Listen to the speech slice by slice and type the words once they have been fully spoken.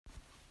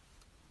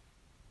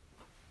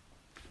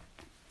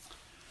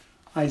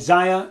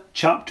Isaiah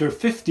chapter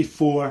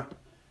 54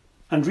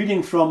 and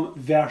reading from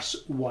verse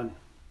 1.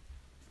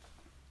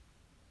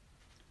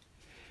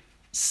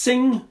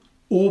 Sing,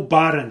 O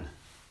barren,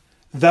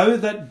 thou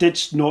that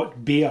didst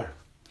not bear.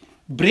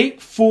 Break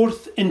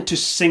forth into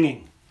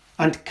singing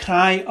and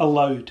cry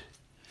aloud.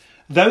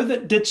 Thou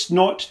that didst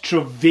not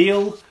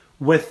travail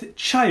with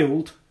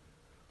child,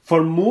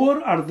 for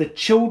more are the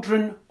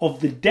children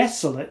of the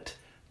desolate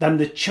than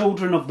the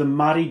children of the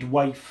married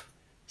wife,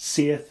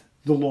 saith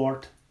the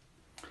Lord.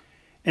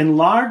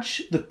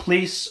 Enlarge the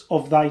place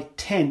of thy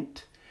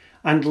tent,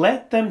 and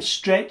let them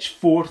stretch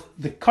forth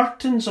the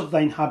curtains of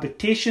thine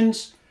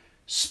habitations.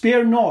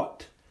 Spare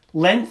not,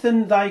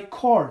 lengthen thy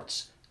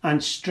cords,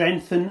 and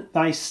strengthen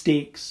thy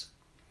stakes.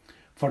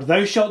 For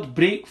thou shalt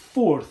break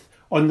forth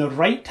on the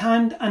right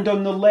hand and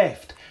on the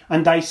left,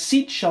 and thy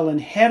seed shall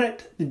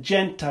inherit the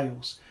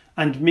Gentiles,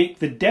 and make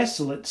the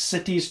desolate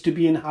cities to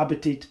be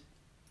inhabited.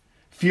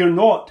 Fear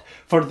not,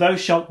 for thou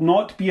shalt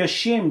not be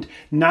ashamed,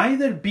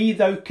 neither be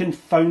thou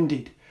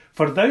confounded,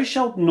 for thou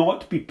shalt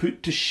not be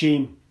put to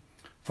shame.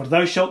 For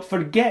thou shalt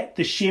forget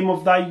the shame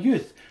of thy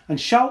youth,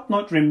 and shalt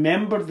not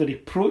remember the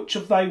reproach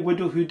of thy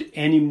widowhood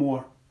any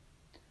more.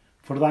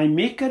 For thy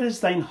Maker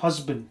is thine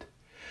husband,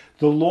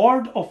 the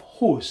Lord of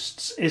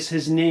hosts is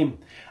his name,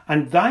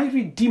 and thy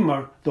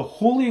Redeemer, the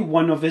Holy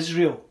One of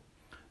Israel.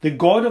 The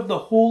God of the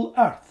whole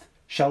earth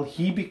shall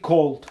he be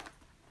called.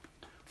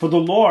 For the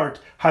Lord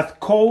hath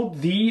called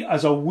thee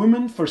as a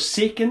woman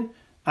forsaken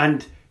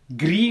and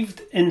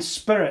grieved in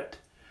spirit,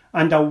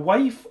 and a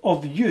wife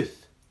of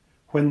youth,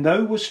 when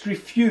thou wast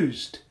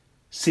refused,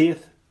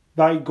 saith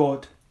thy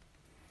God.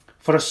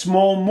 For a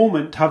small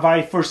moment have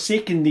I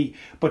forsaken thee,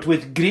 but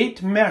with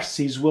great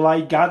mercies will I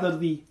gather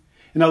thee.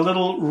 In a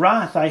little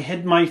wrath I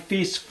hid my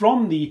face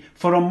from thee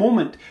for a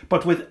moment,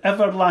 but with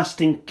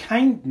everlasting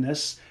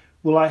kindness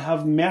will I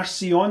have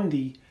mercy on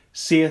thee,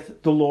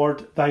 saith the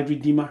Lord thy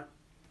Redeemer.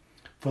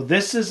 For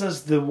this is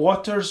as the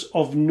waters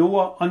of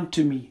Noah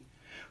unto me.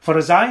 For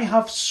as I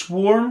have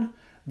sworn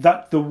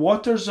that the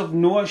waters of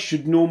Noah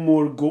should no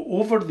more go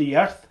over the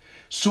earth,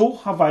 so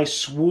have I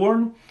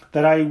sworn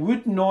that I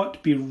would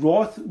not be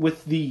wroth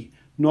with thee,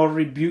 nor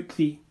rebuke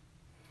thee.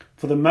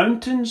 For the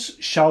mountains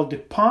shall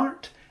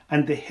depart,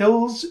 and the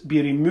hills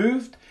be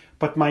removed,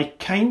 but my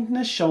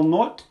kindness shall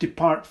not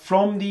depart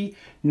from thee,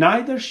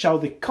 neither shall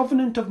the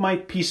covenant of my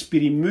peace be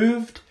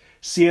removed,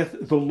 saith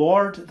the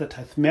Lord that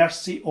hath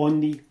mercy on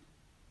thee.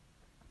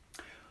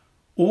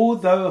 O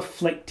thou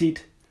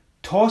afflicted,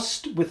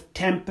 tossed with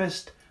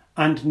tempest,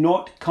 and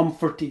not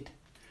comforted,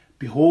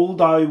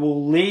 behold, I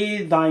will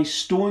lay thy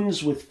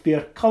stones with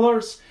fair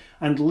colours,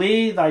 and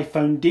lay thy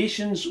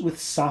foundations with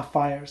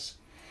sapphires.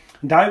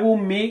 And I will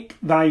make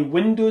thy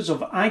windows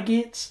of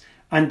agates,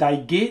 and thy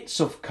gates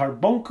of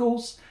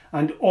carbuncles,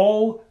 and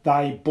all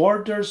thy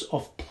borders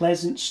of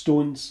pleasant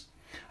stones.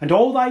 And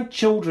all thy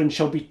children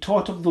shall be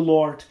taught of the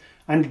Lord,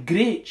 and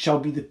great shall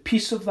be the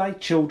peace of thy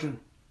children.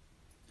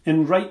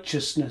 In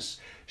righteousness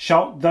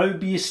shalt thou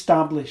be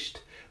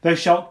established. Thou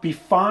shalt be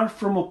far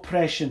from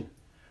oppression,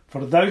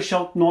 for thou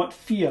shalt not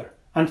fear,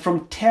 and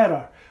from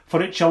terror,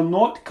 for it shall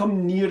not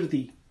come near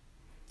thee.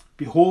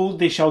 Behold,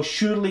 they shall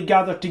surely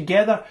gather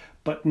together,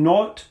 but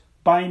not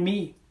by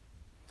me.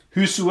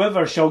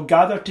 Whosoever shall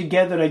gather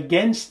together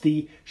against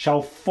thee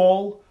shall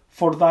fall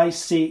for thy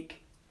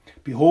sake.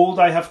 Behold,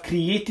 I have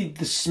created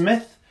the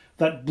smith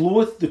that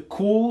bloweth the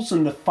coals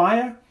in the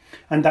fire,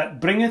 and that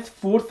bringeth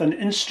forth an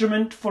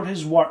instrument for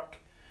his work.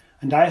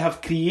 And I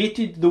have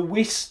created the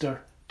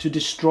waster to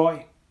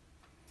destroy.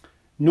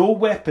 No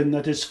weapon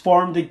that is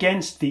formed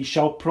against thee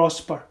shall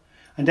prosper,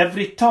 and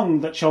every tongue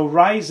that shall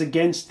rise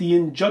against thee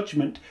in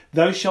judgment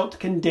thou shalt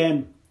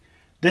condemn.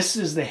 This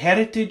is the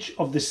heritage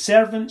of the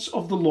servants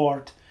of the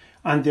Lord,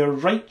 and their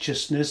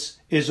righteousness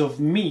is of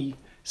me,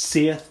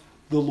 saith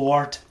the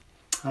Lord.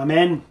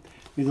 Amen.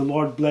 May the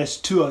Lord bless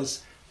to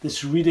us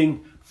this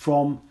reading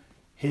from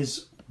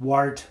his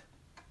word.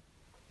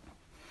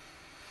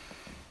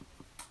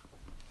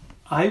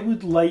 I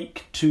would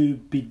like to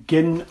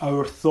begin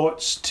our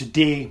thoughts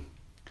today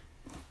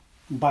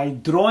by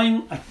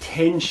drawing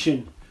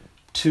attention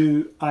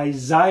to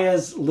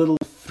Isaiah's little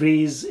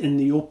phrase in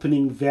the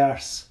opening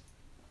verse.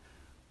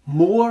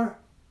 More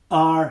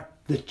are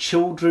the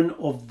children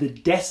of the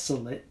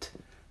desolate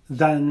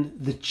than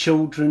the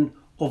children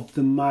of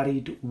the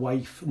married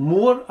wife.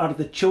 More are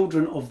the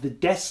children of the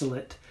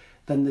desolate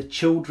than the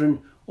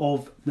children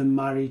of the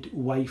married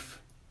wife.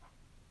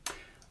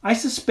 I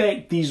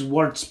suspect these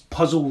words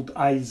puzzled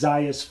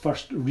Isaiah's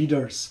first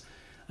readers,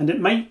 and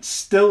it might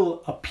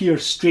still appear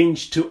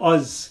strange to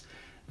us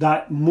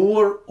that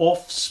more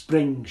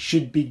offspring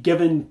should be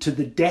given to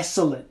the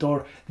desolate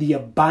or the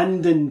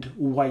abandoned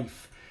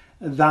wife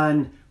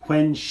than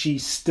when she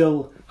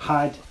still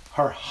had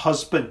her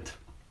husband.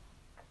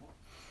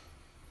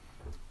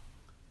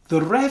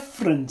 The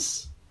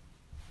reference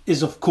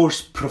is, of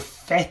course,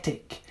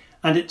 prophetic,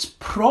 and it's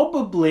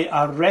probably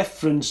a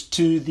reference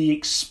to the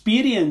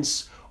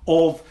experience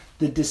of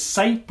the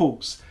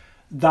disciples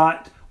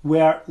that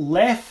were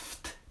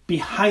left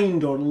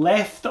behind or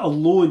left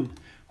alone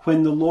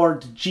when the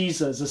Lord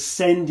Jesus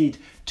ascended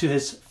to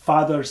his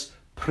Father's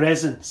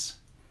presence.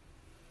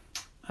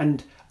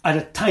 And at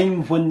a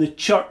time when the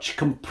church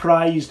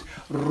comprised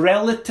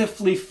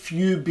relatively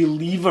few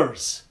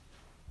believers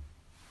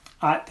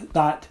at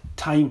that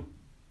time.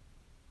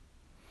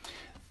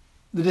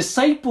 The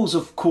disciples,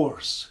 of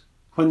course,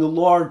 when the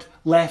Lord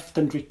left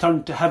and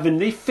returned to heaven,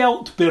 they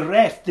felt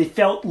bereft, they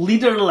felt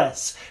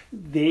leaderless,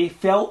 they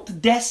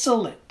felt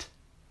desolate.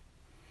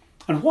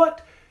 And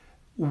what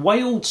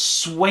wild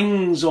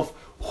swings of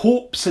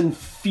hopes and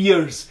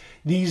fears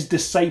these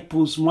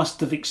disciples must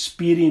have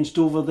experienced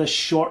over this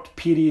short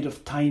period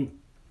of time.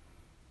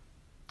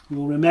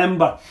 You'll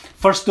remember,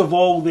 first of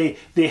all, they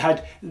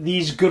had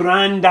these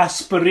grand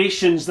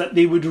aspirations that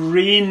they would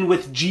reign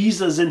with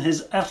Jesus in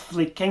his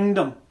earthly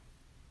kingdom.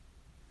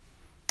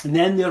 And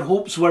then their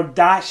hopes were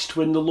dashed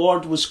when the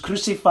Lord was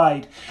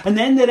crucified. And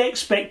then their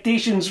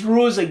expectations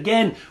rose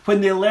again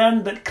when they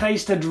learned that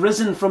Christ had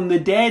risen from the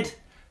dead,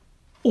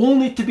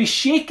 only to be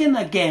shaken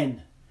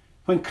again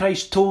when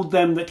Christ told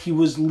them that he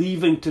was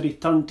leaving to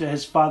return to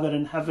his Father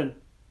in heaven.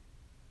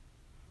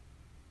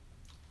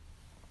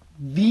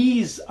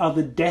 These are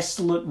the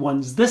desolate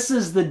ones. This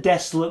is the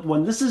desolate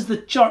one. This is the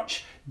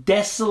church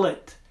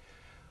desolate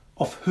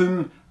of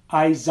whom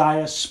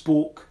Isaiah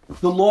spoke.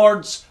 The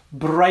Lord's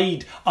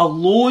bride,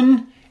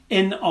 alone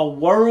in a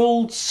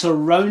world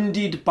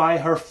surrounded by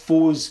her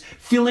foes,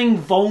 feeling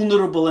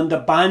vulnerable and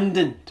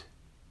abandoned.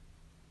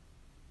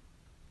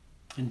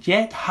 And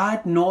yet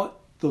had not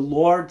the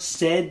Lord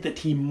said that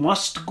he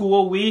must go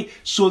away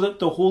so that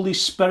the Holy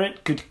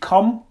Spirit could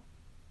come?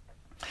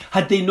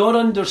 Had they not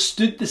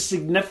understood the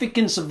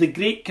significance of the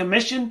Great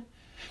Commission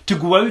to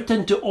go out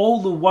into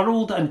all the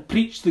world and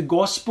preach the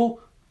gospel?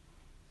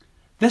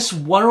 This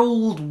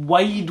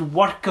worldwide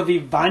work of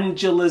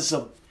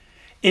evangelism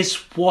is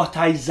what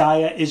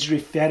Isaiah is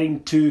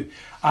referring to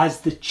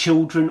as the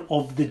children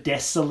of the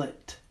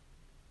desolate.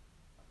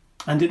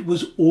 And it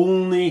was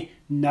only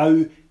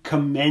now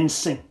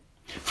commencing.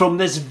 From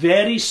this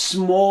very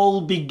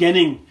small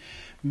beginning,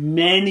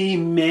 many,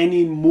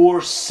 many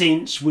more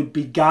saints would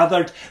be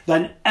gathered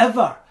than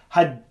ever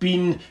had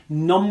been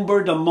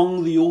numbered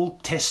among the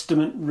Old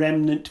Testament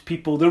remnant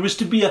people. There was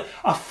to be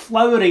a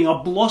flowering,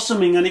 a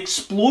blossoming, an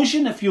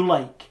explosion, if you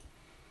like,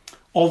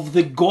 of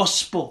the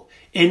gospel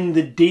in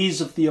the days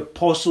of the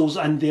apostles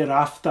and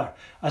thereafter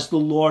as the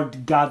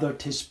Lord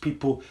gathered his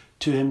people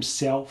to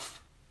himself.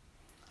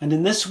 And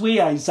in this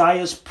way,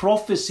 Isaiah's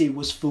prophecy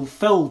was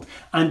fulfilled.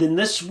 And in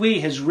this way,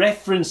 his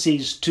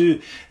references to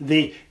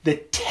the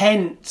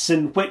tents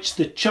in which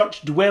the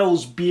church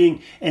dwells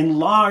being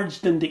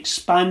enlarged and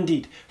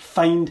expanded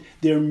find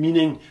their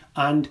meaning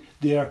and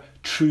their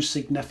true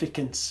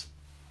significance.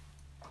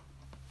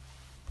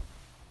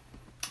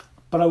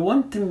 But I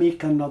want to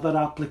make another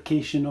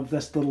application of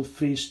this little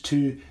phrase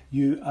to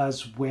you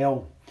as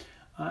well.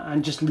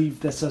 And just leave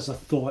this as a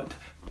thought.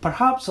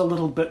 Perhaps a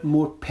little bit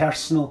more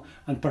personal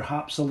and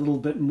perhaps a little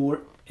bit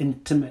more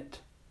intimate.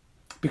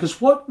 Because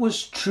what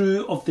was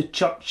true of the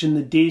church in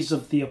the days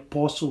of the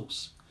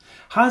apostles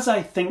has,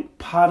 I think,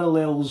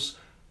 parallels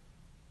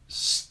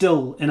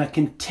still in a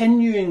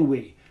continuing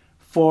way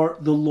for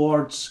the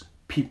Lord's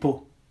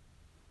people.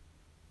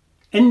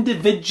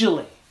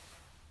 Individually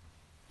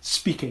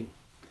speaking,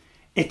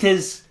 it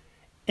is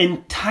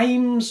in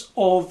times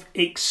of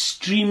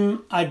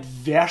extreme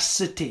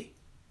adversity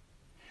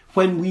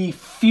when we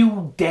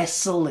feel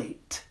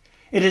desolate.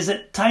 It is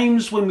at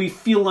times when we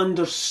feel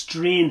under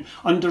strain,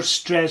 under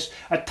stress,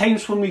 at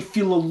times when we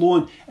feel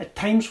alone, at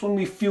times when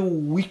we feel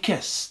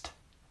weakest,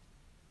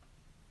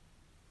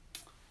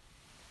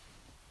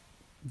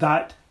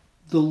 that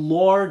the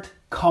Lord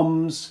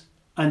comes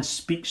and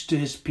speaks to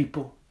his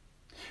people.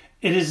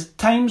 It is at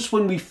times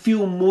when we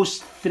feel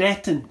most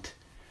threatened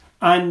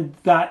and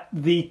that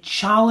the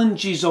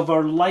challenges of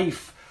our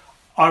life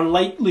are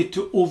likely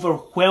to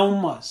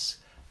overwhelm us,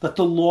 that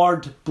the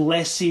Lord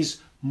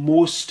blesses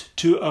most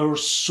to our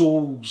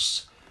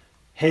souls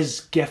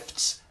his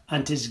gifts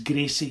and his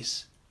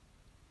graces.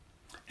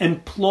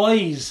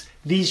 Employs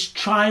these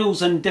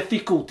trials and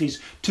difficulties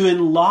to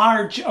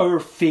enlarge our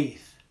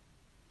faith.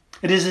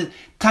 It is at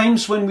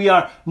times when we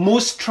are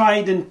most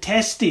tried and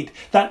tested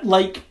that,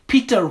 like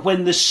Peter,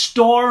 when the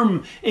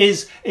storm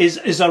is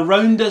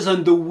around us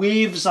and the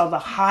waves are the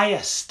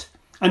highest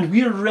and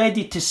we're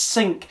ready to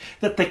sink,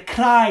 that the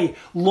cry,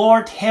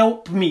 "Lord,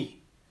 help me,"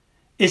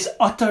 is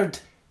uttered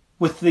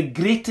with the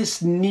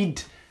greatest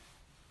need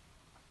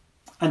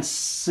and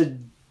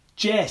suggests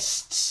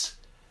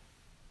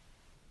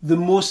the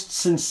most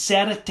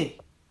sincerity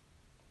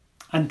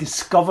and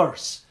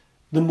discovers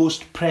the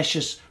most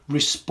precious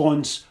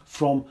response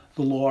from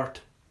the Lord.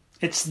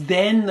 It's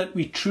then that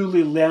we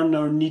truly learn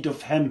our need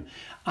of him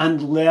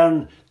and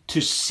learn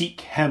to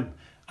seek him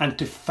and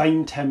to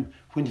find him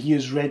when he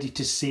is ready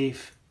to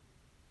save.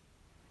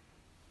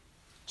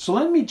 So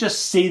let me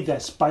just say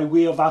this by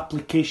way of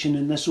application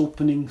in this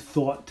opening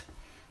thought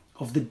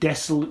of the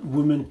desolate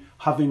woman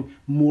having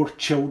more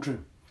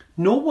children.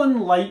 No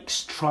one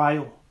likes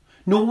trial.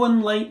 No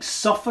one likes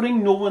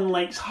suffering. No one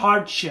likes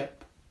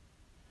hardship.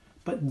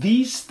 But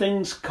these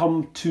things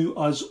come to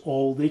us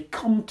all. They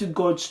come to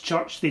God's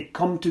church. They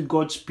come to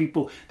God's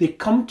people. They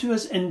come to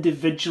us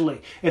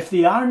individually. If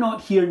they are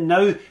not here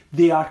now,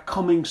 they are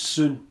coming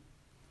soon.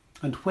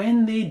 And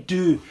when they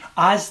do,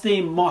 as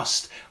they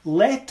must,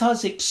 let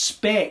us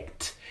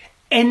expect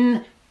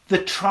in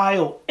the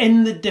trial,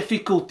 in the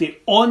difficulty,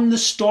 on the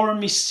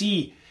stormy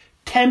sea,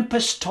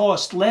 tempest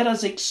tossed, let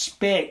us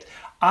expect,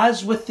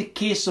 as with the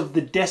case of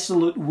the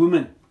desolate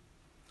woman,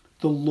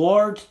 the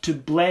Lord to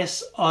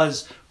bless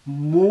us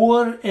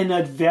more in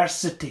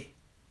adversity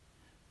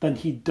than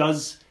he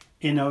does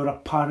in our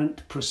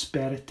apparent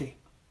prosperity.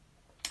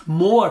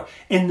 More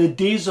in the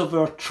days of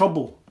our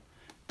trouble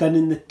than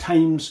in the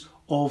times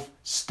of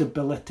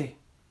stability.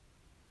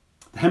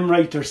 The hymn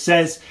writer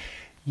says,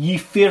 "Ye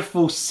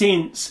fearful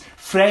saints,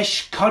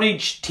 fresh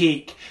courage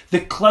take.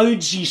 The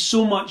clouds ye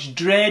so much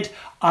dread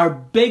are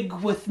big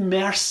with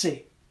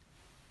mercy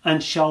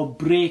and shall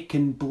break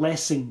in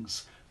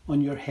blessings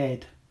on your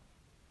head."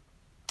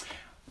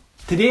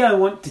 Today I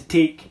want to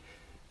take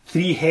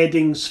 3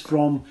 headings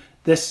from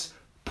this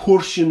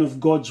portion of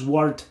God's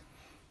Word.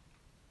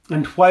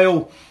 And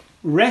while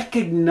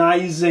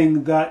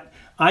recognising that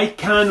I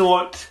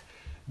cannot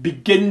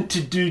begin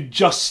to do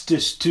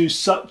justice to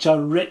such a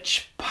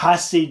rich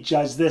passage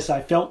as this,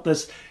 I felt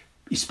this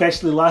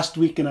especially last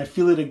week and I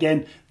feel it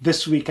again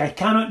this week. I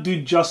cannot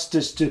do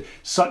justice to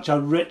such a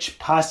rich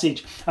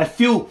passage. I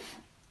feel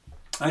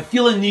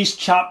in these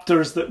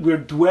chapters that we're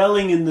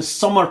dwelling in the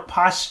summer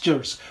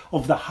pastures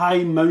of the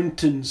high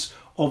mountains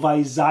of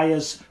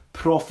Isaiah's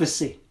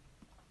prophecy.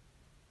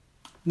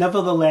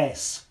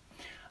 Nevertheless,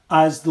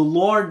 as the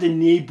Lord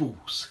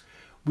enables,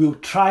 we'll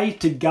try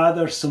to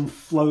gather some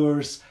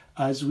flowers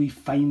as we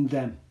find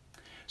them.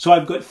 So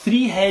I've got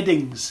 3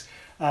 headings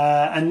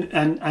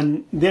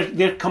and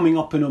they're coming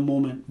up in a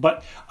moment.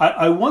 But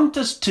I want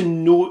us to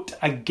note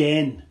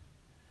again,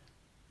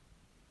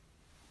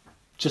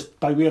 just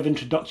by way of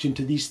introduction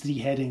to these 3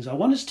 headings, I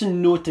want us to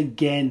note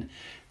again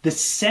the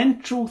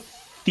central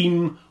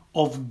theme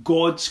of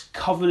God's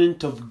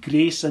covenant of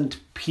grace and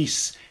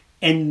peace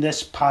in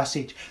this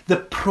passage. The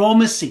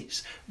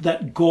promises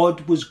that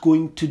God was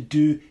going to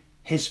do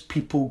his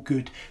people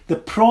good. The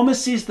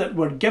promises that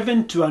were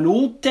given to an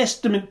Old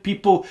Testament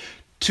people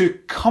to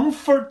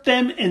comfort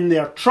them in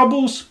their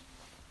troubles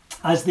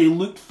as they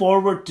looked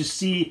forward to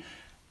see,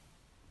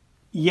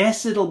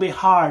 yes, it'll be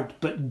hard,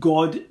 but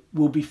God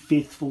will be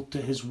faithful to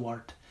his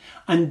word.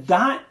 And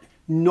that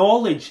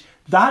knowledge,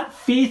 that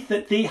faith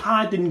that they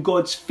had in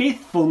God's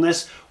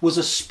faithfulness was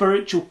a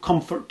spiritual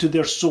comfort to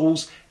their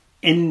souls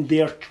in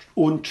their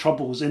own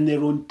troubles, in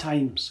their own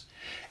times.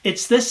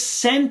 It's this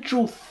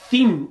central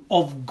theme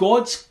of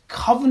God's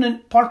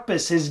covenant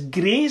purpose, his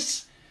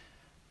grace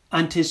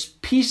and his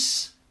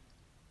peace,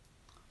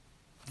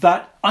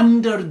 that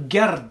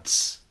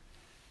undergirds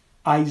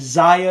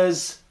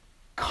Isaiah's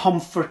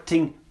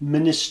comforting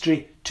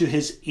ministry to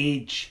his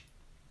age.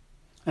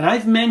 And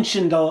I've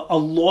mentioned a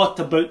lot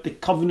about the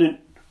covenant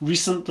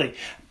recently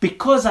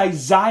because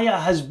Isaiah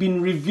has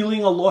been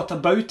revealing a lot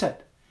about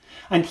it.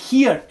 And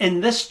here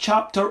in this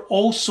chapter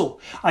also,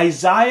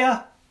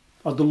 Isaiah,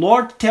 or the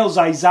Lord tells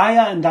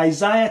Isaiah and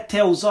Isaiah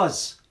tells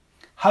us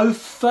how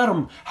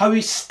firm, how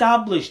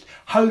established,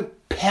 how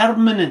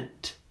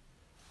permanent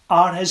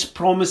are his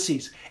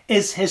promises,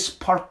 is his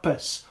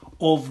purpose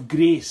of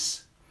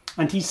grace.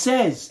 And he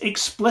says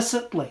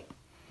explicitly,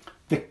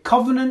 "The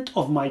covenant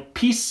of my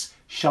peace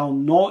shall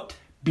not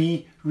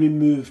be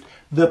removed.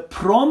 The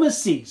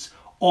promises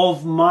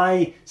of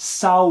my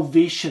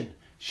salvation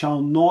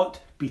shall not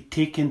be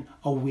taken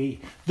away."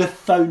 The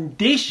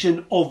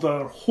foundation of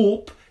our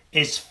hope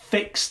is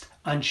fixed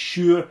and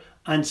sure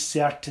and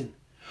certain.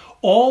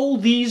 All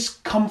these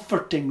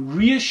comforting,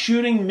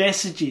 reassuring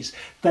messages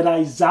that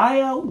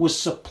Isaiah was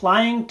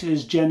supplying to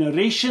his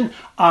generation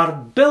are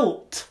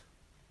built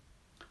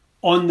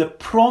on the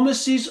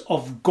promises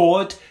of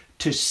God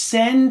to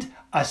send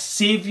a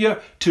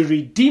Saviour to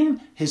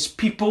redeem his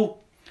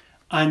people,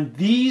 and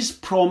these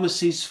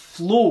promises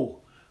flow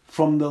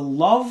from the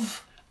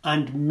love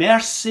and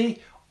mercy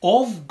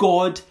of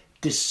God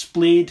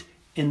displayed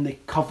in the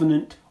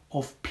covenant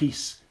of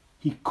peace.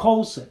 He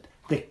calls it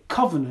the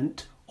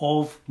covenant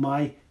of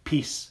my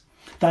peace.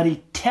 That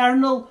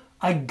eternal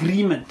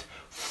agreement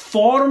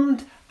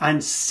formed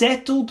and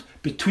settled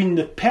between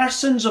the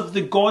persons of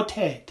the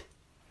Godhead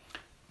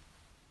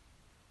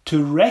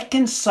to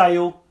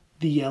reconcile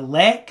the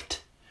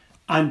elect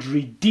and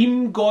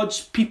redeem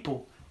God's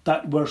people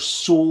that were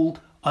sold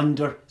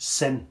under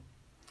sin.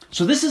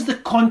 So this is the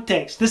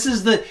context. This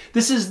is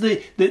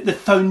the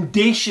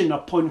foundation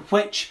upon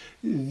which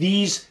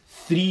these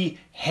 3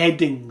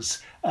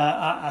 headings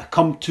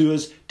come to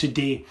us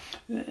today.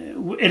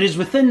 It is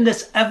within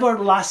this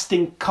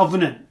everlasting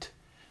covenant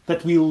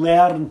that we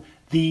learn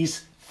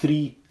these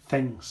 3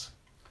 things.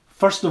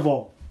 First of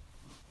all,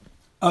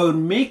 our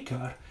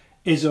Maker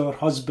is our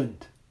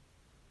husband.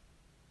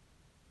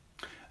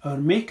 Our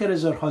Maker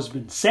is our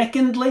husband.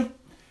 Secondly,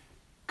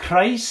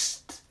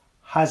 Christ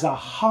has a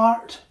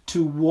heart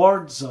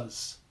towards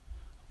us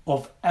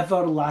of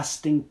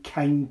everlasting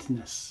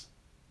kindness.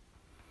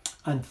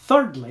 And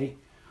thirdly,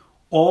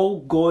 all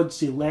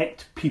God's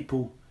elect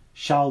people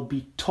shall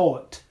be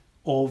taught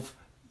of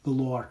the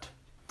Lord.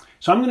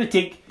 So I'm going to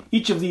take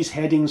each of these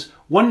headings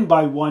one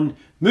by one,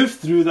 move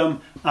through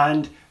them,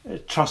 and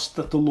trust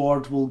that the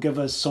Lord will give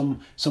us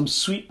some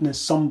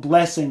sweetness, some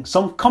blessing,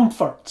 some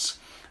comforts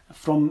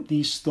from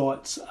these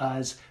thoughts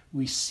as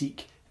we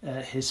seek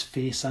his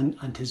face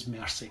and his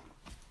mercy.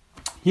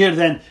 Here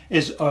then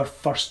is our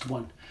first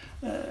one.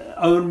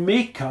 Our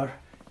Maker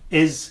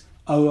is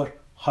our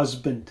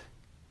husband.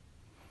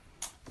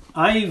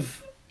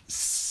 I've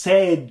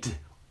said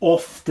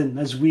often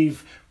as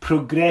we've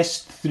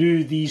progressed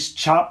through these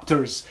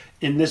chapters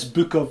in this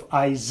book of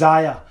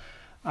Isaiah,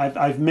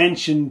 I've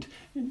mentioned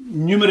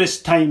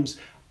numerous times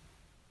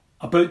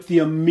about the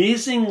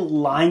amazing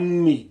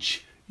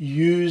language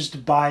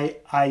used by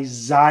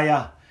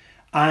Isaiah,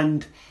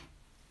 and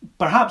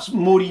perhaps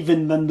more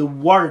even than the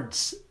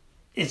words,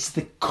 it's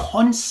the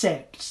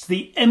concepts,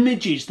 the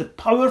images, the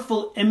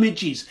powerful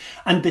images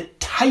and the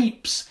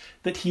types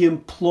that he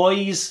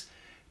employs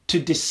to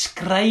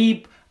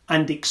describe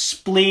and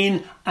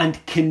explain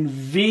and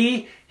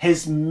convey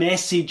his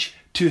message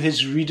to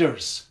his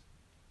readers.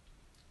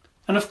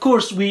 And of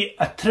course, we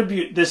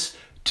attribute this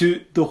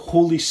to the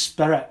Holy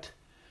Spirit,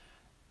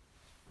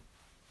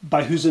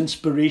 by whose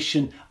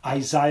inspiration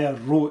Isaiah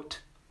wrote.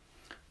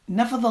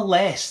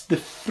 Nevertheless, the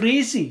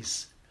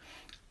phrases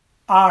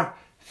are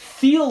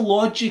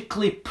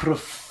theologically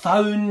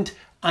profound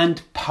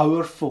and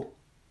powerful.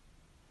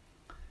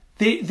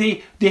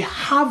 They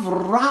have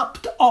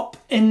wrapped up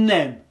in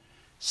them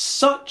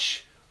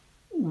such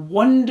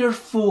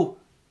wonderful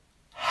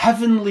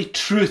heavenly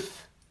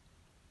truth.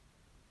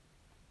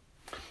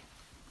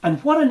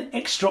 And what an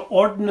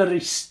extraordinary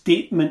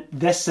statement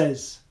this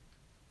is.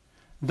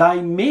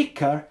 Thy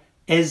Maker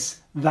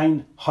is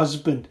thine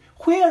husband.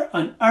 Where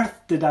on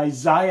earth did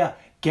Isaiah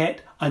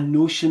get a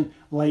notion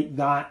like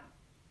that?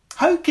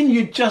 How can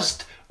you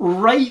just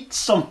write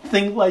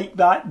something like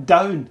that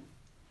down?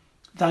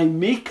 Thy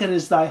Maker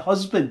is thy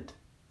husband.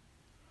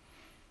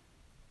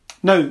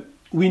 Now,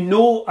 we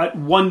know at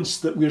once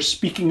that we're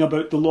speaking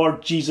about the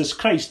Lord Jesus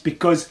Christ,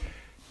 because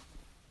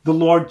the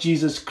Lord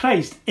Jesus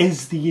Christ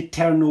is the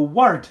eternal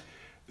Word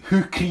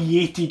who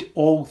created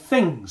all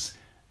things.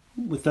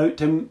 Without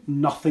him,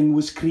 nothing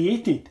was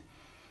created.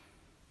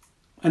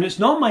 And it's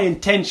not my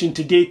intention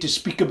today to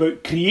speak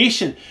about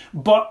creation,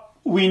 but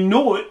we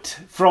note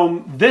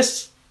from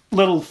this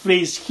little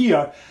phrase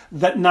here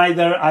that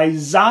neither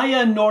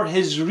Isaiah nor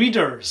his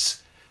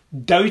readers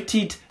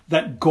doubted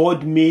that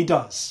God made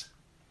us.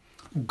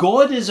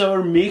 God is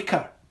our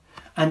Maker,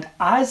 and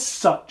as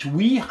such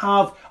we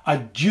have a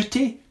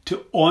duty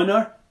to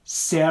honour,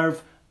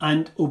 serve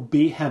and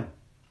obey him.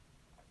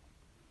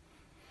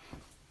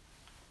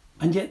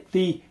 And yet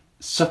the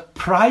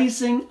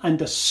surprising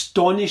and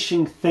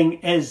astonishing thing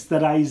is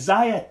that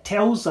Isaiah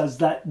tells us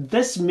that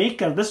this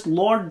Maker, this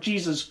Lord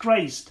Jesus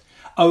Christ,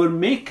 our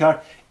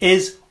Maker,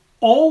 is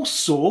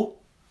also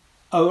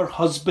our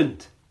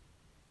husband.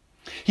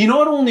 He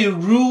not only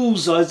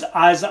rules us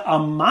as a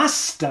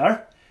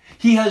master,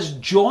 he has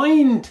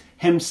joined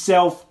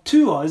himself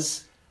to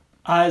us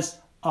as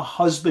a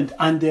husband.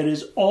 And there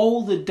is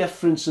all the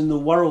difference in the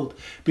world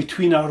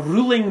between a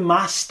ruling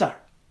master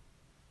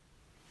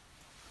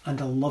and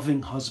a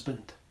loving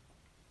husband.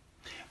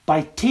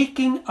 By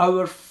taking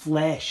our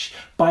flesh,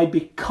 by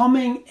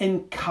becoming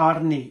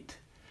incarnate,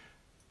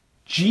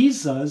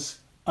 Jesus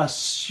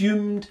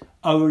assumed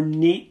our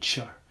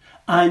nature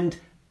and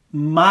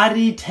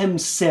married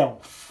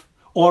himself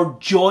or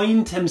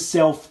joined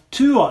himself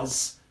to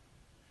us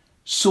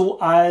so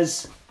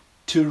as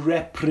to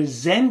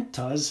represent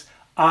us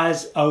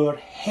as our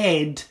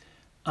head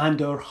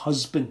and our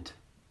husband.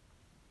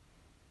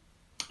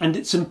 And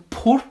it's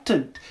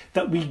important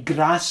that we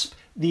grasp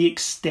the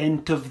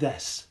extent of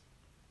this.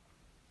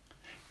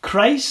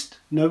 Christ,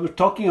 now we're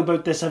talking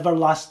about this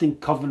everlasting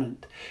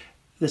covenant,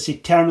 this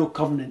eternal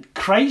covenant.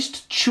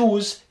 Christ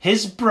chose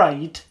his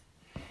bride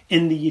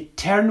in the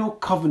eternal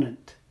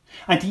covenant,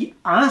 and he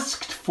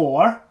asked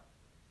for,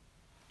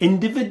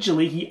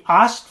 individually, he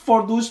asked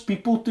for those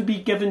people to be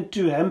given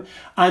to him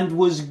and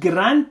was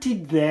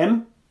granted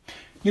them.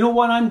 You know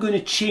what, I'm going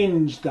to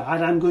change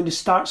that. I'm going to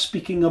start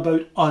speaking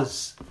about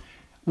us.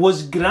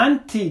 Was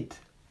granted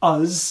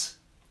us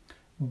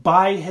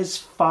by his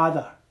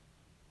Father.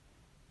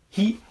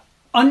 He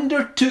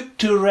undertook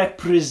to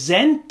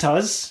represent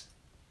us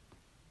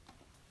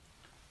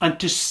and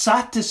to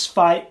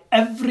satisfy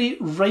every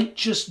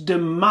righteous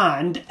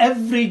demand,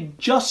 every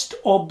just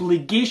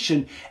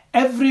obligation,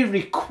 every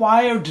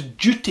required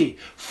duty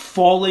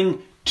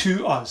falling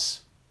to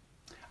us,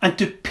 and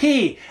to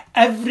pay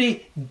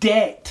every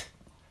debt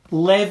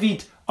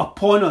levied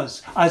upon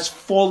us as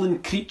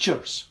fallen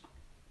creatures.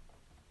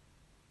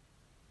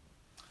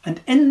 And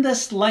in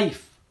this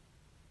life,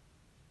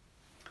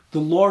 the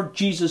Lord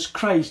Jesus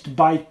Christ,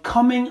 by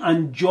coming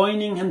and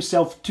joining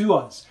himself to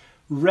us,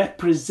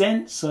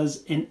 represents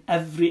us in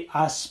every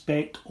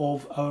aspect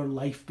of our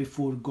life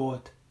before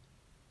God.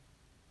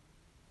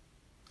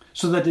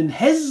 So that in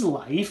his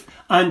life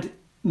and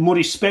more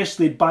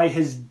especially by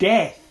his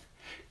death,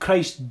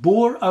 Christ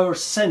bore our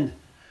sin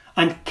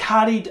and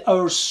carried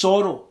our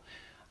sorrow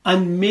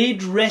and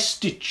made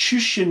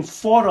restitution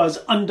for us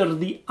under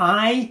the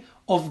eye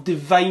of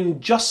divine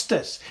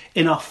justice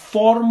in a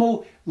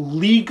formal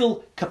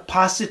legal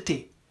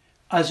capacity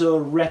as our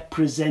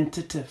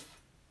representative.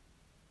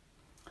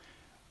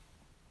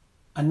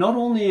 And not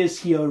only is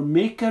he our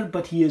maker,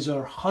 but he is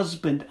our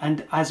husband.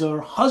 And as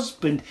our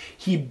husband,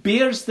 he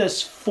bears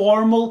this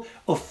formal,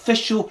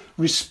 official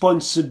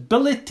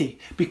responsibility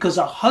because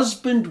a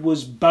husband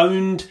was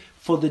bound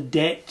for the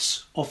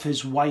debts of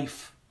his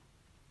wife.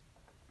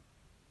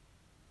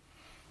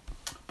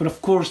 But of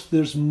course,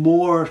 there's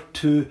more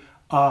to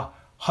a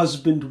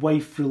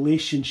husband-wife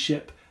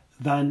relationship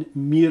than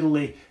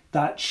merely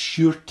that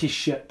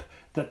suretyship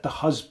that the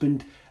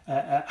husband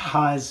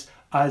has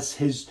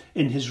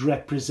in his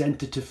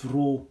representative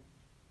role.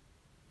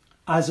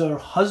 As our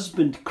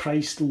husband,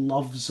 Christ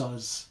loves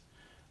us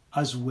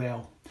as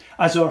well.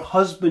 As our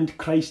husband,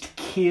 Christ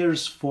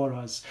cares for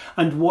us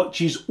and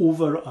watches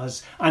over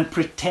us and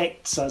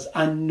protects us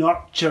and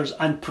nurtures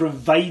and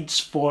provides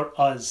for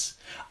us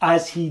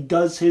as he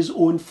does his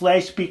own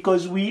flesh,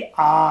 because we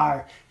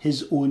are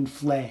his own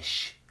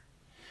flesh.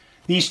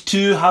 These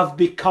two have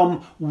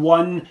become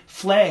one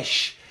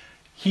flesh.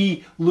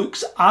 He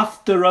looks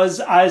after us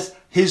as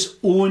his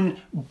own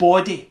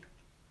body.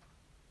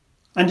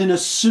 And in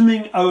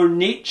assuming our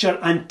nature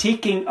and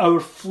taking our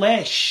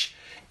flesh,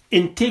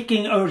 in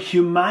taking our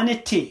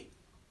humanity,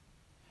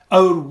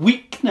 our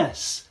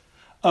weakness,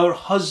 our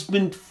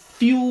husband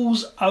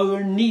feels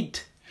our need,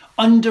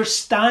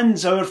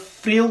 understands our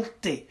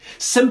frailty,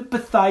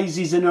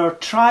 sympathises in our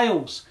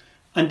trials,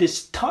 and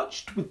is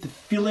touched with the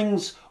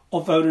feelings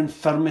of our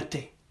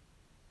infirmity.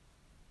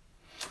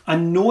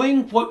 And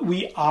knowing what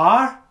we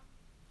are,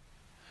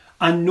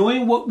 and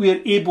knowing what we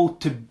are able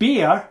to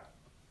bear,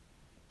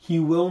 he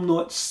will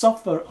not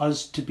suffer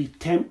us to be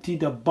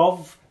tempted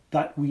above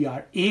that we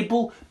are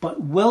able,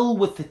 but will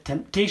with the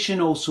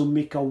temptation also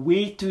make a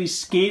way to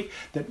escape,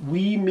 that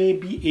we may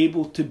be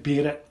able to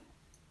bear it.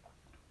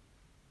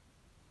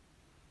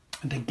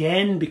 And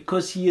again,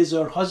 because he is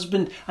our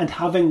husband, and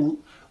having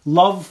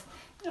love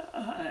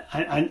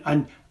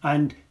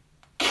and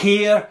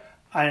care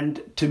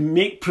and to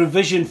make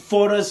provision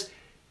for us,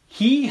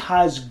 he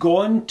has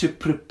gone to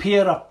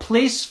prepare a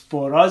place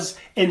for us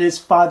in his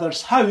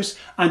Father's house,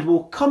 and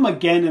will come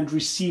again and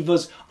receive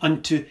us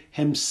unto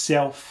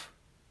himself.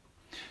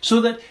 So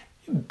that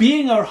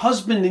being our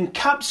husband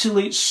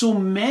encapsulates so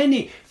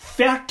many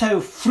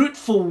fertile,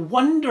 fruitful,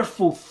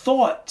 wonderful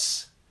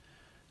thoughts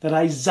that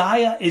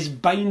Isaiah is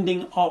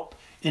binding up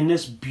in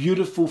this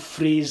beautiful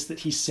phrase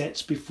that he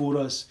sets before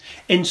us.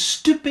 In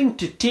stooping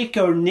to take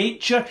our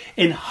nature,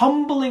 in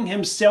humbling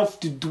himself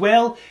to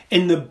dwell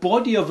in the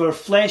body of our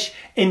flesh,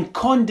 in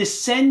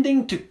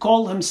condescending to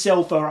call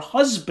himself our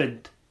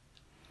husband,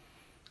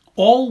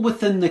 all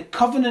within the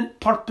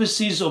covenant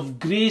purposes of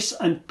grace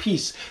and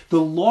peace,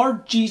 the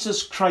Lord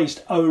Jesus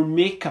Christ, our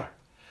Maker,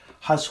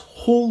 has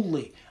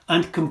wholly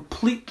and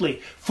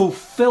completely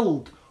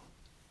fulfilled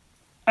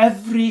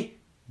every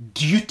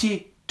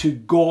duty to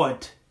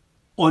God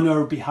on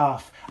our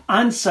behalf,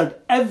 answered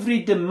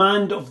every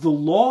demand of the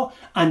law,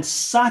 and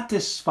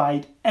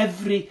satisfied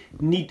every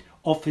need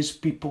of his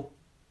people.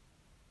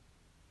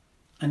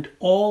 And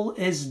all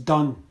is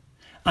done,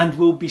 and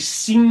will be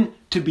seen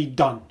to be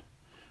done,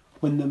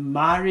 when the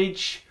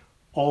marriage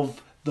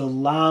of the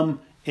Lamb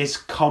is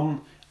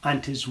come,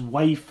 and his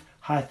wife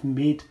hath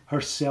made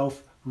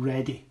herself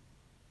ready.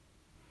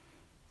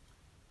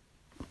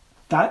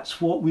 That's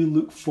what we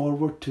look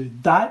forward to.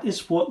 That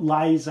is what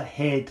lies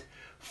ahead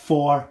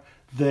for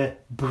the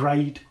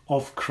bride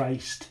of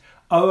Christ.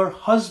 Our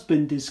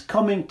husband is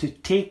coming to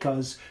take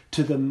us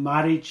to the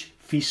marriage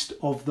feast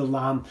of the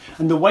Lamb.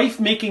 And the wife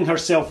making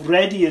herself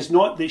ready is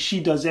not that she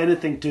does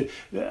anything to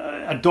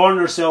adorn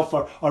herself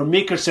or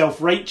make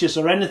herself righteous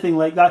or anything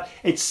like that.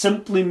 It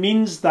simply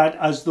means that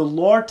as the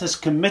Lord has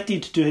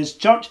committed to his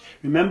church,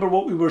 remember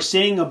what we were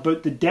saying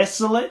about the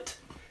desolate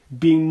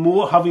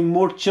having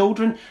more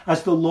children,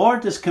 as the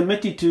Lord has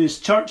committed to his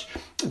church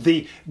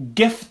the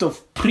gift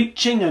of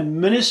preaching and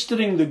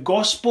ministering the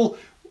gospel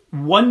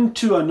one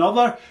to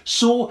another,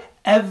 so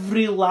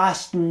every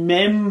last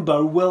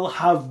member will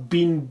have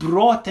been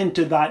brought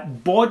into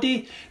that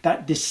body,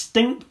 that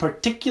distinct,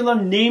 particular,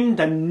 named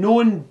and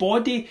known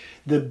body,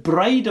 the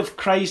bride of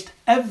Christ.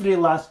 Every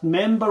last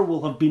member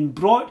will have been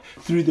brought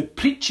through the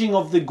preaching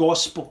of the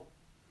gospel.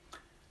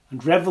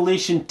 And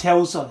Revelation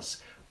tells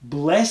us,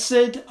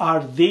 blessed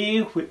are they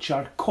which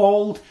are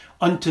called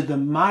unto the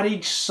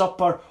marriage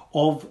supper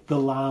of the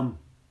Lamb.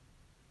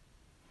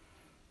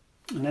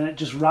 And then it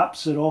just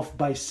wraps it off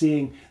by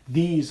saying,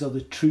 these are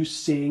the true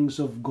sayings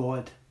of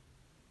God.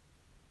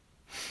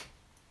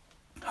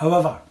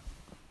 However,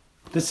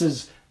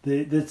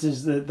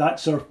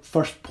 that's our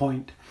first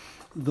point.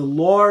 The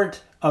Lord,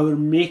 our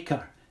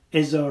Maker,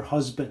 is our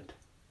husband.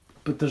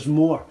 But there's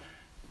more.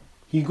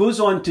 He goes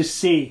on to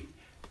say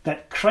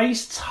that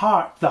Christ's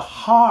heart, the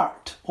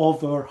heart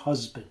of our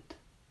husband,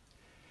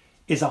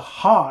 is a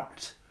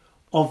heart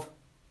of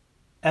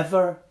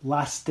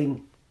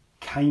everlasting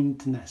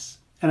kindness.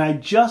 And I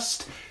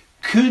just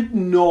could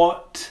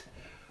not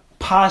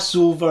pass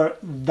over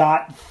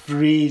that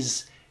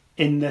phrase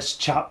in this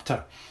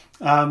chapter.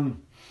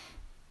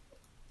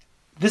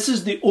 This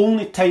is the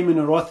only time in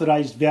our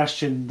authorised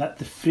version that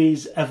the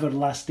phrase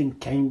everlasting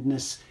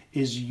kindness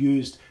is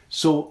used.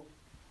 So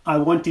I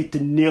wanted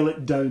to nail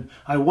it down.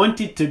 I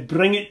wanted to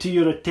bring it to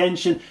your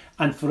attention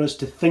and for us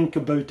to think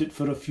about it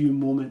for a few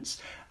moments.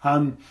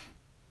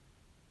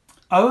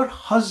 Our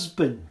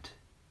husband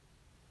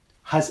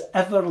has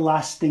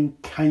everlasting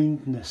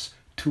kindness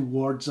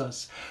towards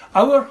us.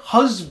 Our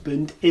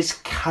husband is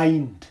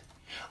kind,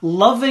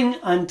 loving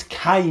and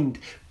kind,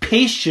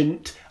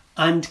 patient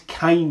and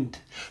kind,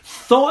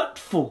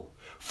 thoughtful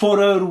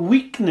for our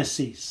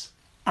weaknesses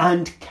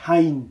and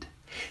kind,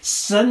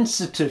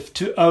 sensitive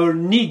to our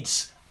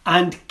needs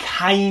and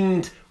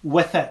kind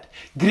with it,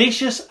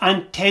 gracious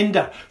and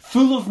tender,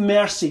 full of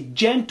mercy,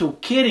 gentle,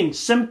 caring,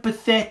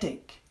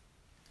 sympathetic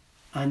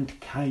and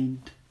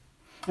kind.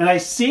 And I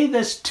say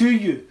this to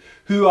you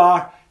who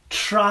are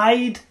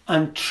tried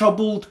and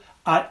troubled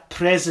at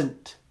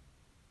present.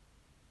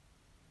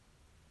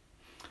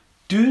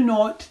 Do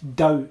not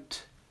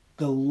doubt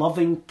the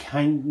loving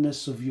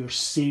kindness of your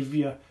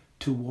Saviour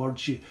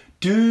towards you.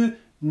 Do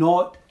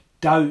not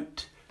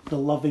doubt the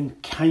loving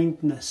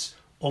kindness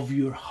of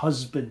your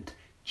husband,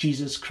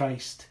 Jesus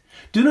Christ.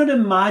 Do not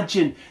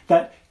imagine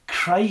that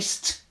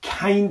Christ's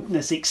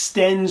kindness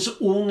extends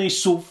only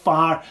so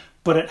far,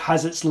 but it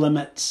has its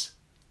limits,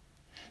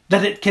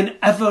 that it can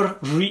ever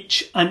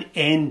reach an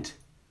end.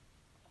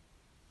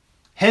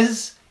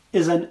 His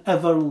is an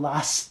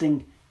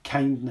everlasting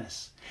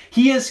kindness.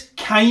 He is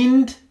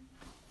kind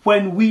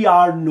when we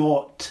are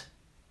not.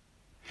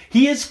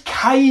 He is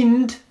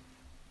kind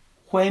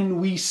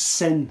when we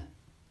sin.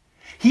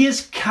 He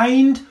is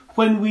kind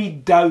when we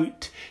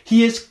doubt.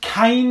 He is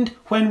kind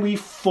when we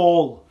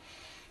fall.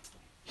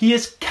 He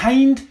is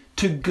kind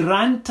to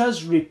grant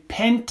us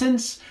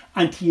repentance,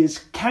 and he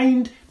is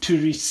kind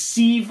to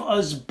receive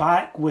us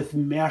back with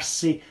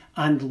mercy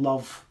and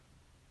love.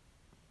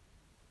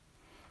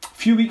 A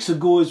few weeks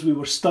ago, as we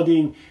were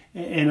studying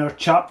in our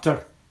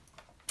chapter,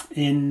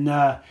 in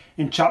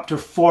chapter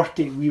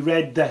 40, we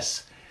read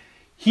this: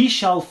 He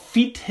shall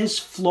feed his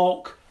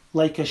flock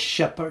like a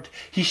shepherd.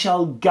 He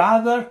shall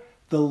gather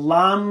the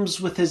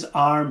lambs with his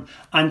arm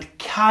and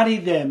carry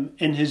them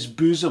in his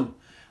bosom,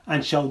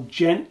 and shall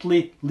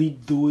gently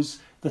lead those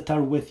that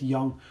are with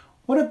young.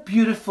 What a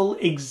beautiful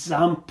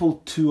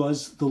example to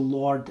us the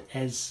Lord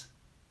is.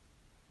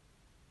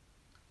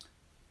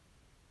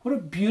 What a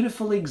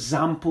beautiful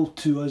example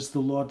to us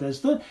the Lord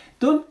is.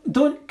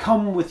 Don't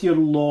come with your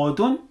law.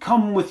 Don't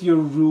come with your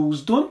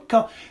rules. Don't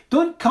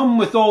come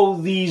with all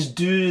these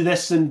do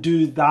this and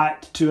do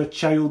that to a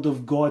child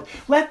of God.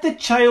 Let the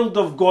child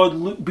of God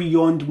look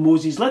beyond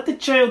Moses. Let the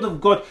child of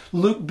God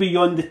look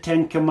beyond the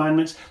Ten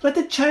Commandments. Let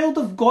the child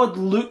of God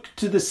look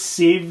to the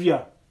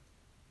Saviour.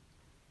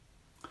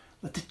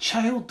 Let the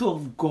child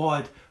of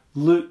God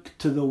look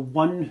to the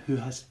one who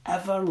has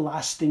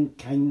everlasting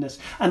kindness.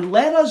 And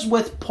let us,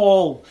 with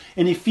Paul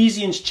in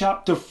Ephesians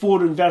chapter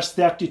 4 and verse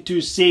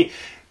 32, say,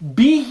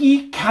 Be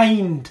ye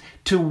kind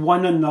to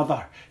one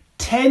another,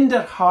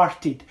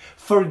 tender-hearted,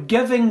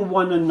 forgiving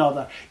one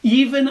another,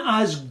 even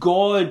as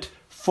God,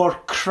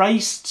 for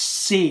Christ's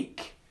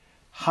sake,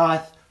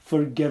 hath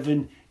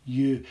forgiven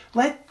you.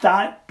 Let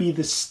that be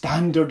the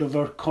standard of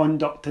our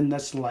conduct in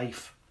this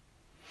life.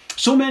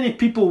 So many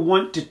people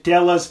want to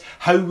tell us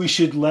how we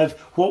should live,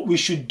 what we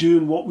should do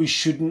and what we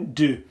shouldn't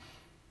do.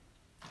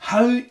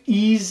 How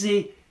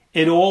easy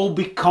it all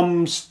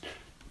becomes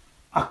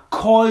a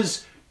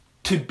cause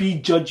to be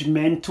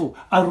judgmental,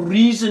 a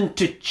reason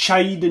to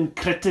chide and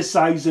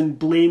criticise and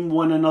blame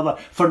one another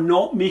for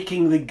not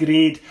making the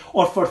grade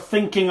or for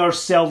thinking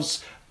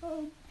ourselves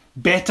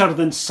better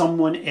than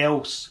someone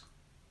else.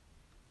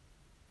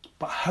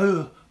 But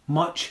how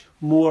much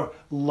more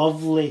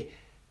lovely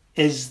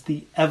is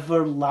the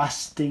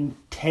everlasting,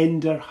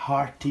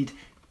 tender-hearted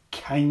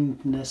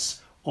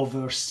kindness of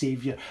our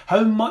Saviour.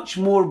 How much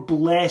more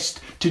blessed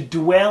to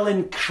dwell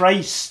in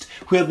Christ,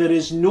 where there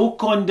is no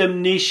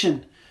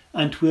condemnation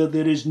and where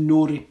there is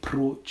no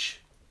reproach.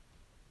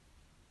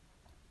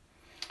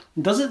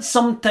 Does it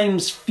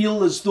sometimes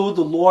feel as though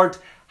the Lord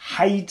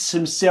hides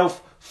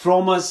himself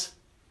from us?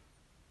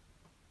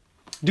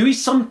 Do we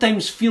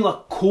sometimes feel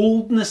a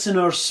coldness in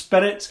our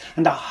spirits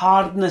and a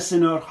hardness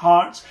in our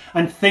hearts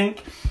and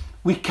think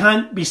we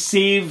can't be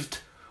saved,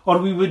 or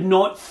we would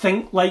not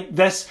think like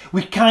this?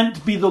 We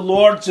can't be the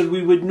Lord's, or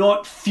we would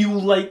not feel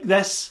like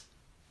this?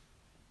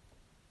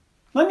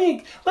 Let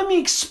me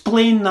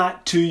explain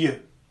that to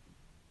you.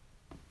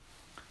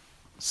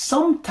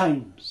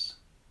 Sometimes,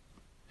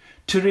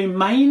 to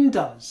remind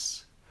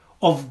us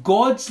of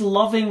God's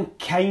loving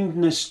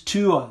kindness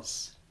to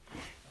us,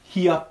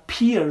 he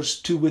appears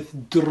to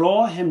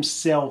withdraw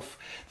himself,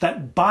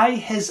 that by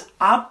his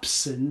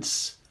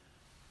absence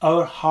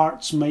our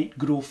hearts might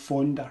grow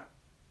fonder.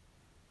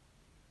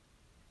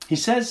 He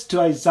says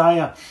to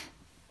Isaiah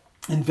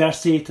in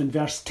verse 8 and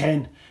verse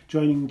 10,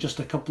 joining just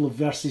a couple of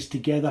verses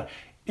together.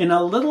 In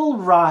a little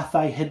wrath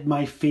I hid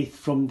my face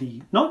from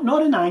thee.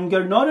 Not in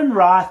anger, not in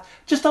wrath,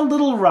 just a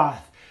little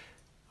wrath.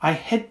 I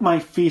hid my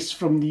face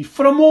from thee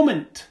for a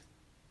moment.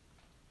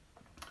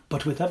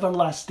 But with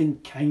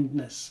everlasting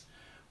kindness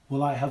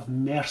will I have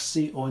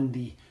mercy on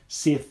thee,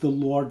 saith the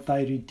Lord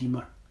thy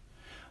Redeemer.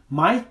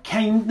 My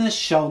kindness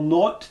shall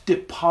not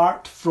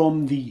depart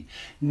from thee,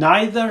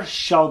 neither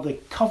shall the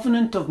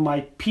covenant of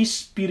my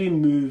peace be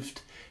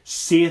removed,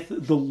 saith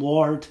the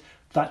Lord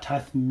that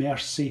hath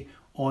mercy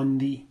on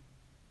thee.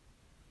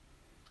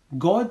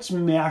 God's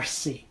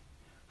mercy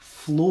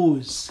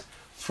flows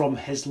from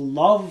his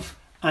love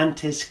and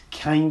his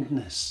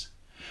kindness,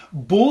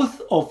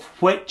 both of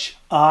which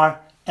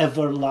are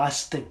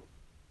everlasting.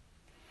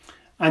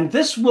 And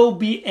this will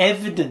be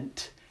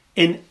evident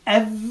in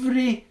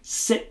every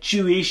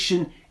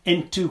situation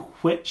into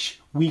which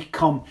we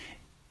come,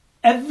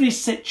 every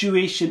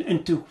situation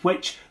into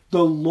which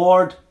the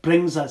Lord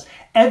brings us,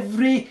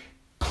 every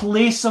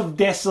place of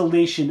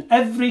desolation,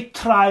 every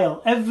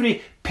trial,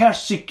 every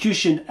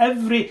persecution,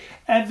 every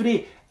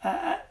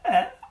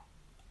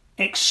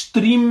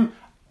extreme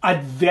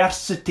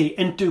adversity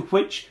into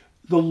which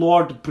the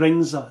Lord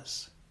brings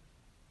us.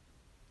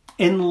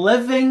 In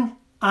living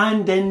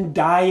and in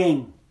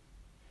dying,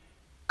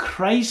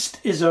 Christ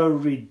is our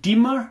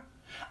Redeemer,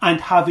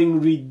 and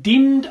having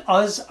redeemed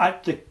us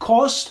at the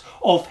cost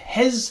of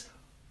his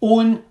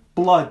own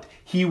blood,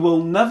 he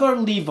will never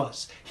leave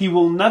us, he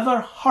will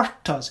never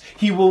hurt us,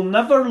 he will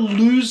never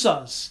lose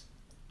us,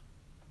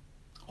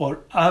 or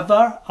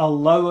ever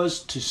allow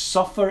us to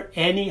suffer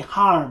any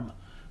harm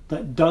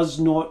that does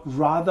not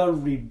rather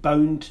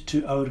rebound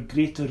to our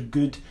greater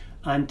good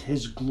and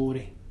his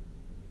glory.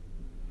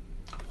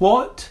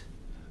 What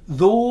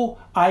though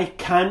I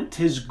can't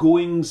his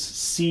goings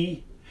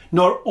see,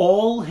 nor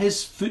all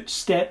his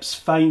footsteps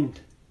find,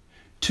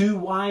 too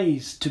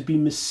wise to be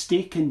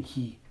mistaken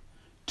he,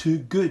 too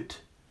good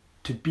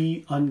to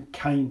be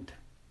unkind.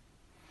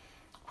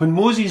 When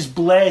Moses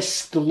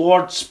blessed the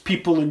Lord's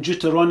people in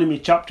Deuteronomy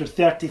chapter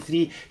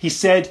 33, he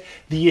said,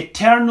 "The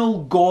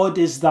eternal God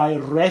is thy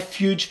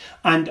refuge,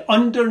 and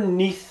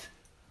underneath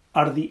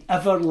are the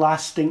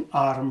everlasting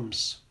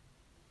arms."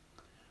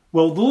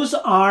 Well, those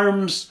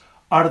arms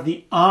are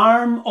the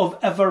arm of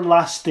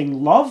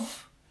everlasting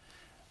love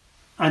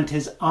and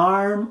his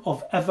arm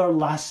of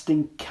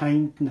everlasting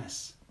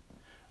kindness.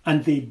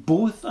 And they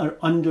both are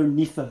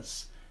underneath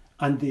us,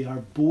 and they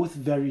are both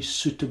very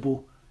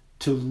suitable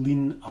to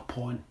lean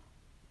upon.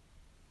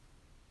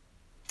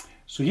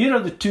 So here are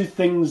the two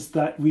things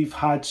that we've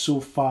had so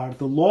far.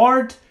 The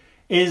Lord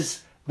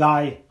is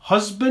thy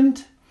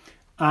husband,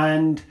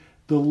 and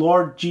the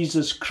Lord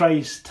Jesus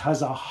Christ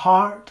has a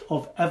heart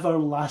of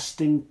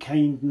everlasting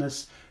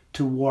kindness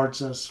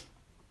towards us.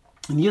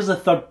 And here's a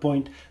third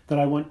point that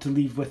I want to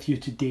leave with you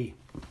today.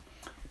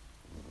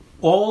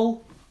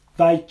 All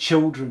thy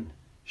children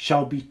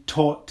shall be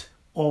taught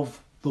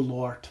of the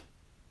Lord.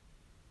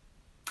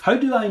 How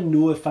do I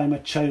know if I'm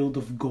a child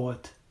of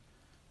God?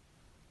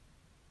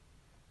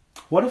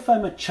 What if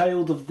I'm a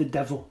child of the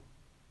devil?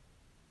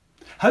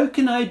 How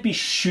can I be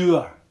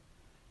sure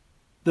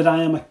that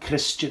I am a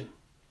Christian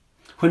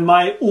when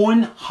my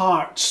own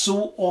heart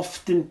so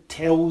often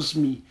tells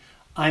me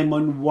I'm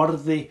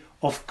unworthy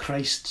of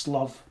Christ's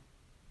love?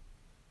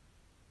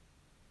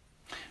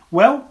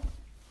 Well,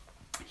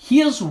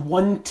 here's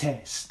one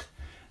test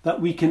that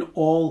we can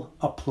all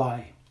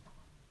apply.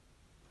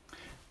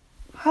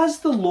 Has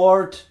the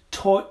Lord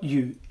taught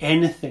you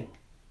anything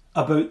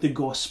about the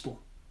gospel?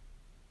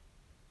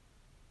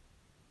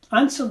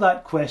 Answer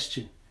that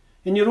question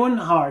in your own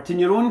heart, in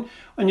your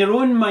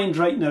own mind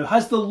right now.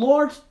 Has the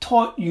Lord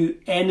taught you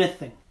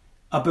anything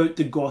about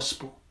the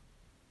gospel?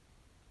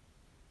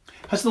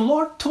 Has the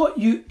Lord taught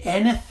you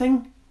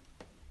anything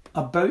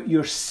about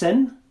your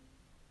sin?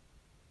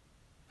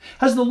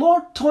 Has the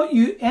Lord taught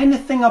you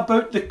anything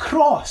about the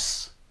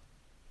cross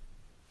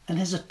and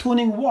his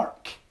atoning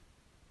work?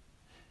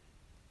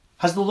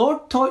 Has the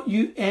Lord taught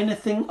you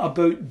anything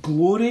about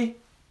glory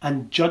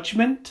and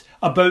judgment,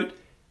 about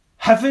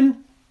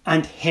heaven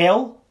and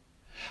hell?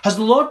 Has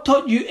the Lord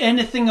taught you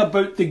anything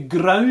about the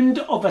ground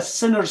of a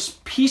sinner's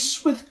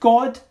peace with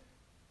God?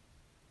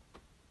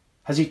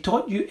 Has he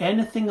taught you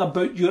anything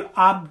about your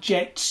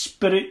abject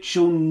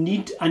spiritual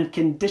need and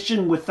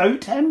condition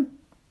without him?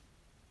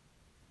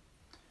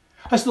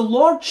 Has the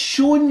Lord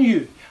shown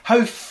you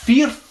how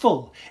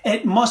fearful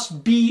it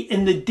must be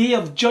in the day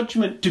of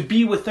judgment to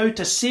be without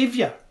a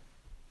Saviour?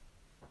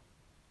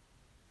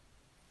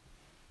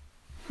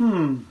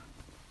 And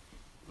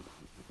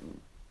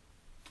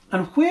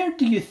where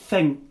do you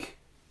think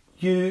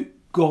you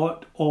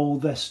got all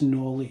this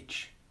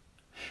knowledge?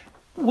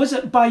 Was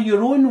it by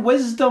your own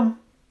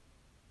wisdom?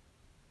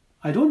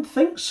 I don't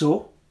think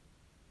so.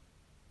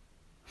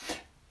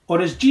 Or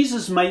as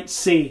Jesus might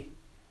say,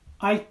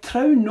 I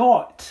trow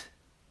not.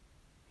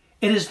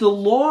 It is the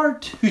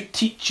Lord who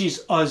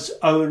teaches us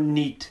our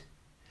need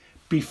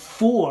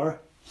before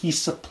he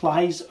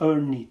supplies our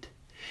need.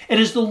 It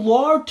is the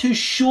Lord who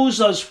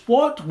shows us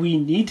what we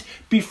need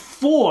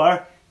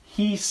before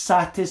he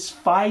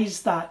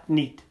satisfies that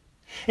need.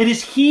 It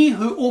is he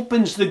who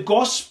opens the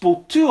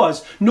gospel to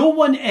us, no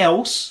one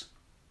else.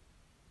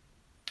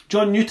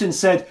 John Newton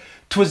said,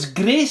 "'Twas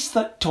grace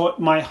that taught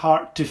my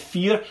heart to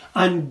fear,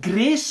 and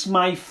grace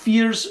my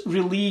fears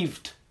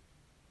relieved."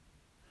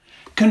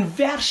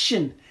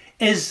 Conversion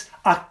is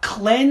a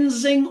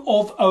cleansing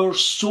of our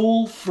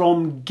soul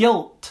from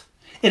guilt.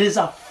 It is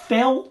a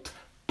felt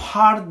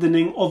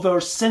pardoning of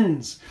our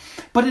sins.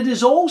 But it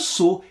is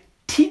also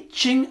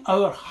teaching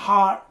our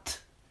heart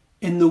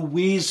in the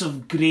ways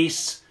of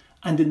grace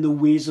and in the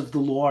ways of the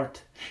Lord.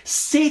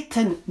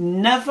 Satan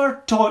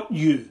never taught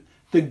you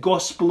the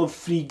gospel of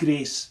free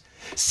grace.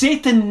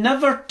 Satan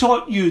never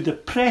taught you the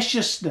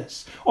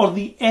preciousness or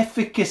the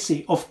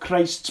efficacy of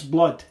Christ's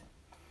blood.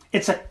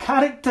 It's a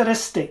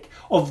characteristic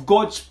of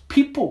God's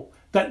people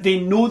that they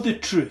know the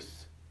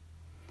truth.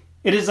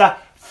 It is a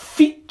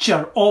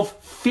feature of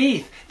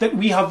faith that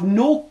we have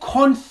no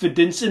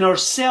confidence in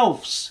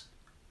ourselves,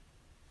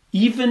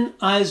 even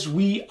as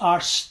we are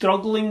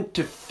struggling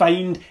to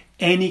find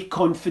any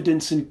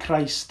confidence in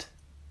Christ.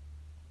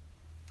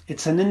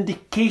 It's an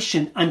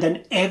indication and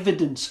an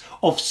evidence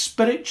of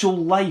spiritual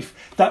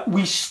life that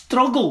we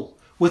struggle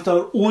with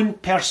our own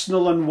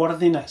personal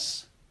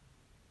unworthiness.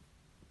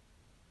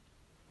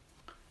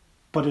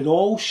 But it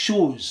all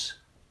shows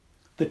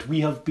that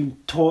we have been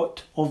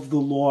taught of the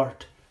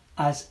Lord,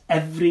 as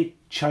every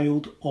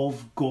child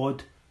of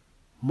God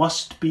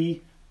must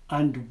be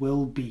and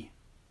will be.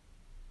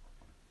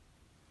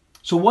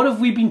 So what have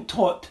we been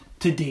taught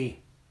today?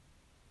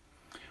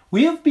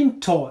 We have been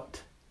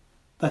taught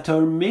that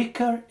our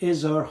Maker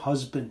is our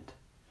husband,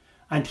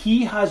 and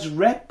he has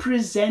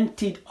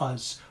represented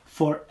us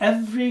for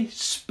every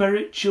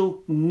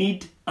spiritual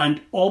need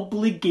and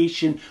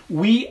obligation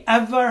we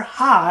ever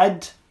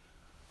had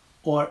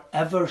or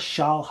ever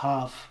shall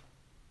have.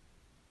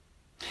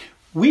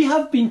 We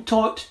have been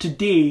taught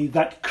today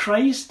that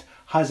Christ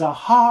has a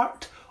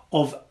heart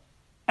of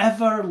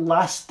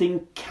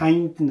everlasting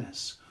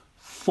kindness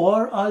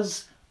for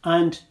us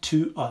and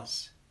to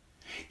us.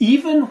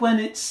 Even when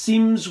it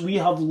seems we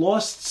have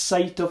lost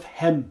sight of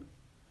him,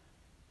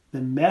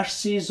 the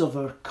mercies of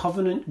our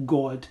covenant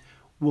God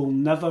will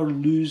never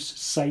lose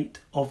sight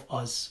of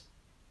us.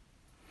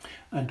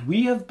 And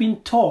we have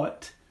been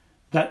taught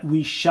that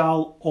we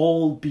shall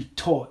all be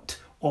taught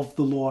of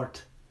the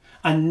Lord,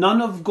 and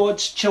none of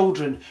God's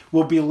children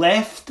will be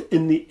left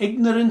in the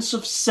ignorance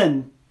of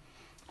sin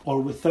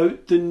or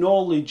without the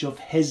knowledge of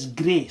his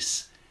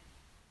grace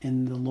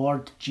in the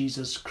Lord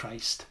Jesus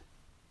Christ.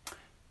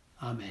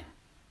 Amen.